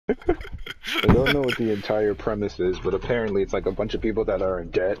I don't know what the entire premise is, but apparently it's like a bunch of people that are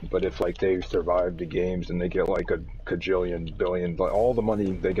in debt, but if like they survive the games and they get like a cajillion, billion, like all the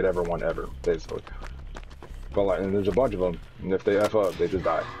money they could ever want ever, basically. But like, and there's a bunch of them, and if they F up, they just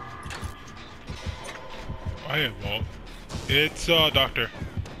die. Oh, hey, Walt. It's, Doctor.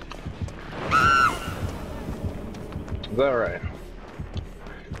 Is that right?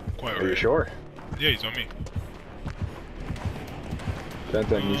 Quite Are you right. sure? Yeah, he's on me. Then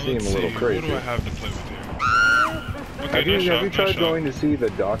you seem a Let's little see, crazy. what do I have to play with here? Okay, Have you nice tried shot. going to see the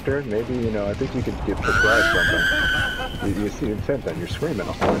doctor? Maybe, you know, I think you could get prescribed something. You see, Tenten, you're screaming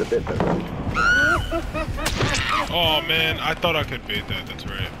quite a bit there. Oh man, I thought I could bait that, that's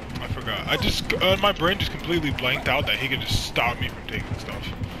right. I forgot. I just, my brain just completely blanked out that he could just stop me from taking stuff.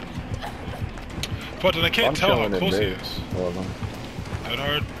 But then I can't tell how close he is. That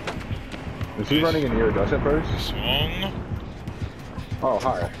hard. Is he running in your dust at first? Swung. Oh,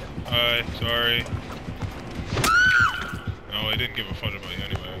 hi. Hi, sorry. No, he didn't give a fudge about you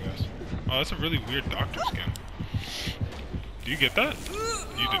anyway, I guess. Oh, that's a really weird doctor skin. Do you get that?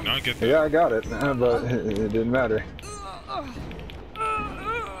 You did not get that. Yeah, I got it, but it didn't matter.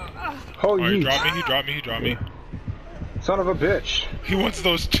 Oh, he dropped me, he dropped me, he dropped me. Son of a bitch. He wants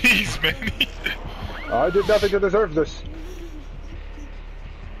those cheese, man. I did nothing to deserve this.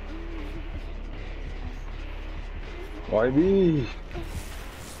 Why me?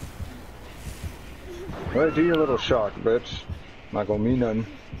 Well, do your little shock, bitch. Not gonna mean nothing,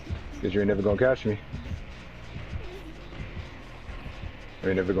 because you ain't never gonna catch me. You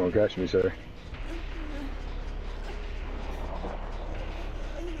ain't never gonna catch me, sir.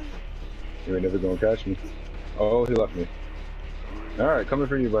 You ain't never gonna catch me. Oh, he left me. Alright, coming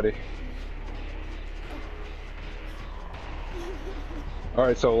for you, buddy.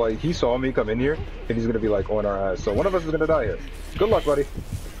 Alright, so like, he saw me come in here, and he's gonna be like on our ass. So one of us is gonna die here. Good luck, buddy.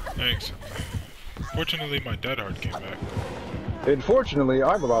 Thanks. Fortunately, my dead heart came back. Unfortunately,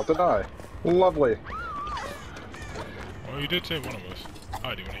 I'm about to die. Lovely. Well, you did save one of us.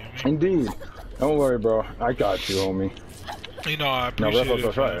 Hi, do you want to hear me? Indeed. Don't worry, bro. I got you, homie. You know, I appreciate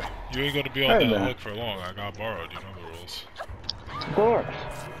it. Fire. You ain't gonna be on that hook for long. I got borrowed, you know the rules. Of course.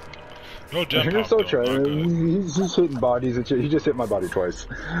 No gem pop, You're so though, he's hitting bodies. He just hit my body twice.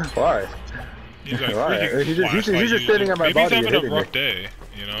 Why? He's like He's just standing at my body and hitting me. Maybe he's having a rough day.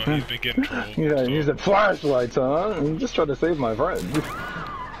 You know, he's been getting trolled. He's a flashlights, huh? I'm just trying to save my friend.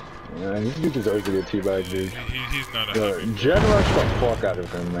 Yeah, he deserves to get teabagged, dude. He's not a happy Jen rush the fuck out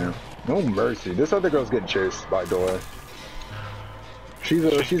of him, man. No mercy. This other girl's getting chased by Dora. She's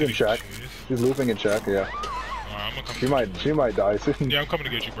in check. She's looping in check, yeah. She might die soon. Yeah, I'm coming to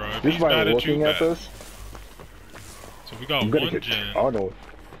get you, bro. If he's he's mad at looking you, at this. So we got one gen. Oh no.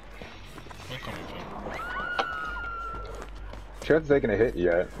 I'm coming for him. She hasn't taken a hit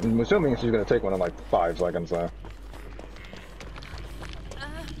yet. I'm assuming she's gonna take one in like 5 seconds though.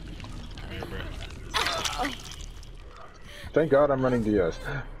 Thank God I'm running DS.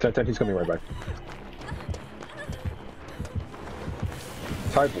 10, he's coming right back.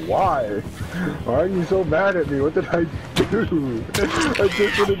 Type Y? Why are you so mad at me? What did I do? I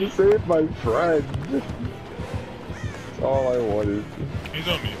just wanted to save my friend. That's all I wanted. He's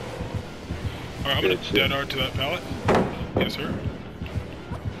on me. Alright, I'm gonna dead hard to that pallet. Yes, sir.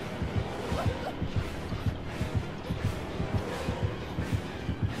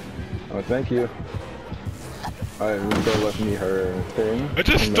 Oh, thank you. Alright, Rico left me her thing. I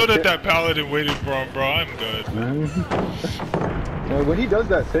just stood at that pallet and waited for him, bro. I'm good. Well, when he does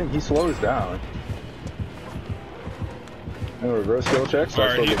that thing, he slows down. And reverse skill checks. So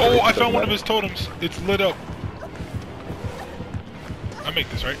Alright, I found one of his totems. It's lit up. I make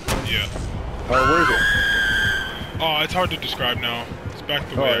this, right? Yeah. Oh, where is it? Oh, it's hard to describe now. It's back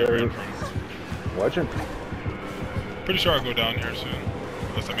the way I ran from. Legend. Pretty sure I'll go down here soon.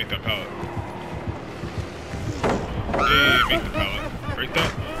 Unless I make that pallet. Hey, make the pallet. Break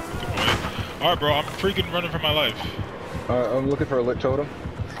that. Good boy. Alright, bro, I'm freaking running for my life. I'm looking for a lit totem.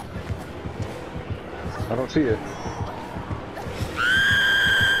 I don't see it.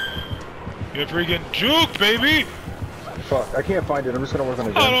 You freaking juke, baby! Fuck, I can't find it. I'm just gonna work on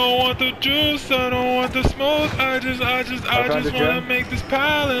it. I don't want the juice, I don't want the smoke. I just wanna make this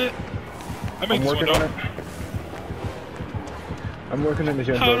pallet. I make this one up. I'm working in the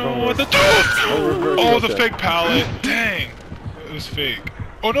gen. I don't want the juice! Oh, the fake pallet. Dang. It was fake.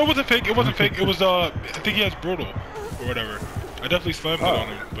 Oh no, it wasn't fake. It wasn't fake. It was I think he has brutal or whatever. I definitely slammed it on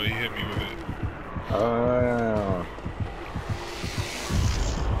him, but he hit me with it.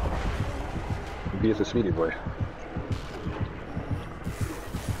 He is a sweetie boy.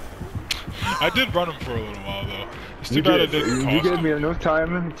 I did run him for a little while though. It's too bad it didn't You cost gave him. me enough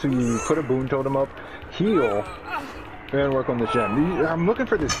time to put a boon totem up, heal, and work on the gen. I'm looking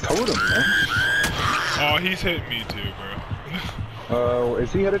for this totem, man. Oh, he's hitting me too, bro.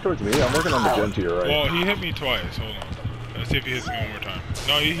 Is he headed towards me? I'm working on the gen to your right. Well, he hit me twice. Hold on. Let's see if he hits me one more time.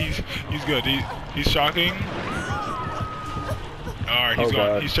 No, he's good. He's shocking. Alright, he's gone.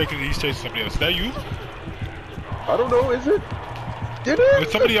 God. He's chasing somebody else. Is that you? I don't know, is it? It is!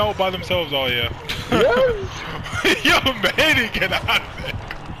 With somebody out by themselves, oh yeah. Yes! Yo, man, get out of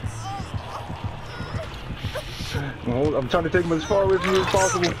there. Well, I'm trying to take him as far with you as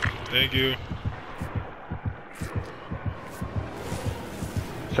possible. Thank you.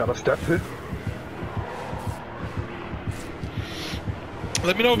 Shout out Steph.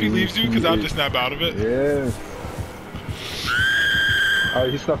 Let me know if he leaves you, because I have to snap out of it. Yeah.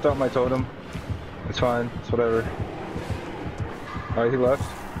 Alright, he snuffed out my totem. It's fine. It's whatever. Alright, he left.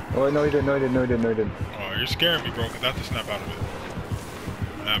 Oh, no, he didn't. No, he didn't. No, he didn't. No, he didn't. Oh, you're scaring me, bro, because I have to snap out of it.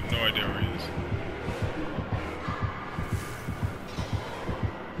 I have no idea where he is.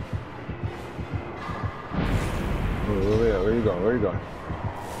 Where you going? Where you going?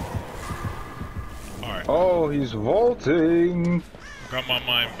 Alright. Oh, he's vaulting. Got my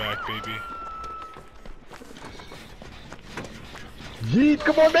mind back, baby. Yeet,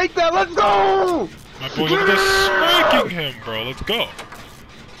 come on, make that. Let's go. My boy, look at this spanking him, bro. Let's go.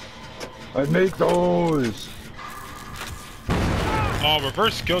 I make those. Oh,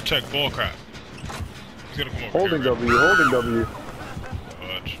 reverse skill check, bullcrap. He's gonna come over Holding here. W, holding W.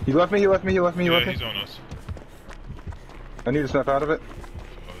 Fudge. He left me, he left me, he left me, he Yeah, left me. he's on us. I need to snap out of it.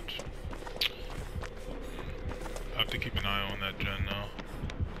 Fudge. I have to keep an eye on that gen now.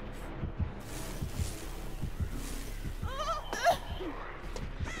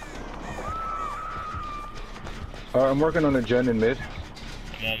 I'm working on a gen in mid.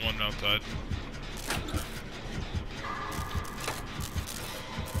 I'm on one outside.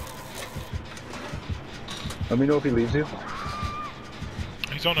 Let me know if he leaves you.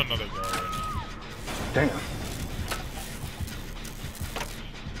 He's on another guy right now. Damn.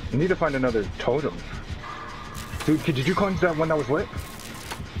 I need to find another totem. Dude, did you cleanse that one that was lit?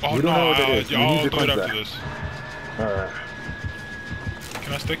 Oh, We don't know what it is. yeah, We need I'll to do it cleanse after that. this. Alright.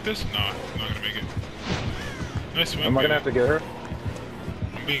 Can I stick this? Nah, I'm not gonna make it. Nice swing. Am I gonna baby. have to get her?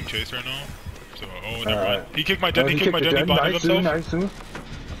 I'm being chased right now. So, oh, never Alright. mind. He kicked my gen, he kicked my the gen, he blinded Nice, himself. nice, soon.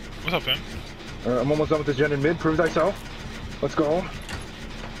 What's up, fam? I'm almost done with the gen in mid. Prove thyself. Let's go.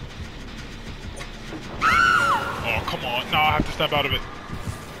 Oh, come on. No, I have to step out of it.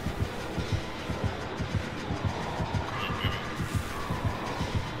 Come on, baby.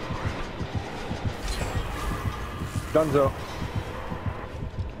 Dunzo.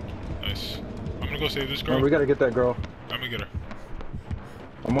 Nice. I'm gonna go save this girl. Oh, we gotta get that girl. I'm gonna get her.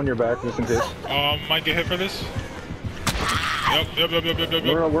 I'm on your back, just in case. Might get hit for this. Yep.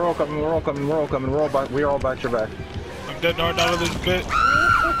 We're all coming. We're all coming. We're all coming. We're all back your back. I'm dead now out of this bit.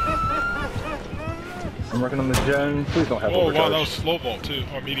 I'm working on the gen. Please don't have Oh, overcharge. wow, that was slow vault too.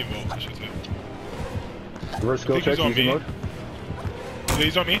 Or medium vault, I should say. Reverse skill check, he's on easy me. mode. Yeah,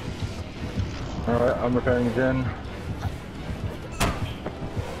 he's on me. Alright, I'm repairing the gen.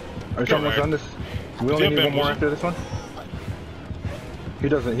 Are you almost done this? We only have need one more bamboozle? after this one? He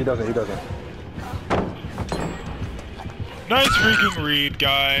doesn't. Nice freaking read,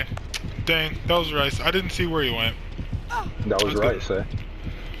 guy. Dang, that was rice. I didn't see where he went. That was right, say.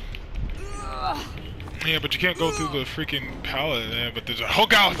 Yeah, but you can't go through the freaking pallet. Yeah, but there's a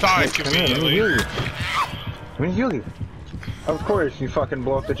hook outside Come here, let me conveniently. heal you. Let me heal you. Of course, you fucking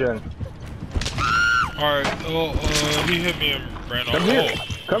blow up the gen. Alright, well, he hit me and ran off. Come here. Oh.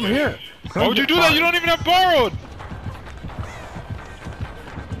 Come here. Why would you do that? You don't even have borrowed!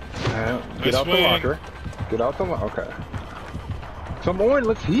 Get out the swing. locker. Get out the locker. Okay. Come on,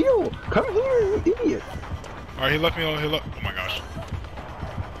 let's heal. Come here, you idiot. Alright, he left me. Oh my gosh.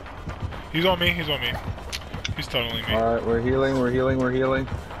 He's on me. He's tunneling me. Alright, we're healing. We're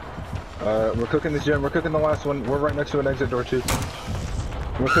cooking this gen. We're cooking the last one. We're right next to an exit door, too.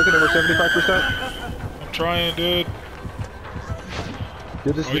 We're cooking it. We're 75%. I'm trying, dude.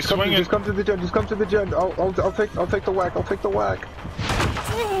 You just come to the gen. Just come to the gen. I'll take the whack. I'll take the whack.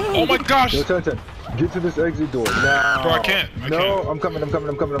 Oh my gosh! Yo, 10. Get to this exit door now. Bro, I can't. I'm coming. I'm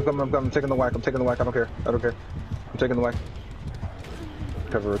taking the whack. I don't care. I'm taking the whack.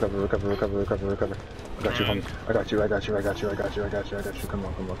 Recover. I got you, homie. I got you. Come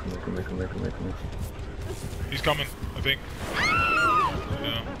on. He's coming, I think.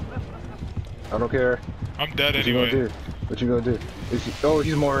 Yeah. I don't care. I'm dead What you anyway. gonna do? What you gonna do?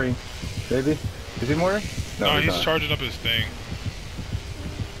 He's mooring. Maybe? Is he mooring? No, he's not. charging up his thing.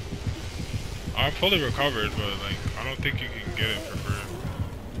 I'm fully recovered, but like, I don't think you can get it for free.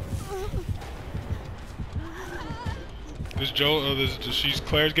 She's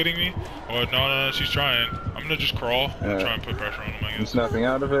Claire's getting me? Oh no, she's trying. I'm gonna just crawl and try and put pressure on him, I guess. I'm snapping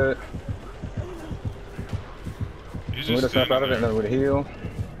out of it. He's I'm just gonna snap out of it and then I'm gonna heal.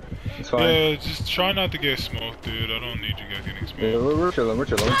 It's fine. Yeah, just try not to get smoked, dude. I don't need you guys getting smoked. Yeah, we're chilling, we're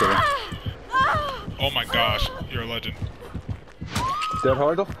chilling, we're chilling. Oh my gosh, you're a legend. Dead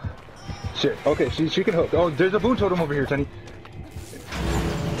hard though? Shit, okay, she can hook. Oh, there's a boon totem over here, Tenny.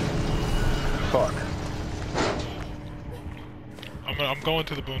 Fuck. I'm going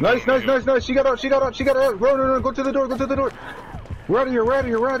to the boon. Nice. She got out. Run, go to the door, We're out of here.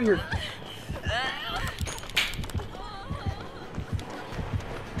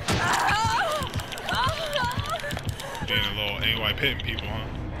 Being a little AY pitting people, huh?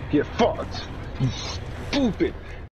 Get fucked. You stupid.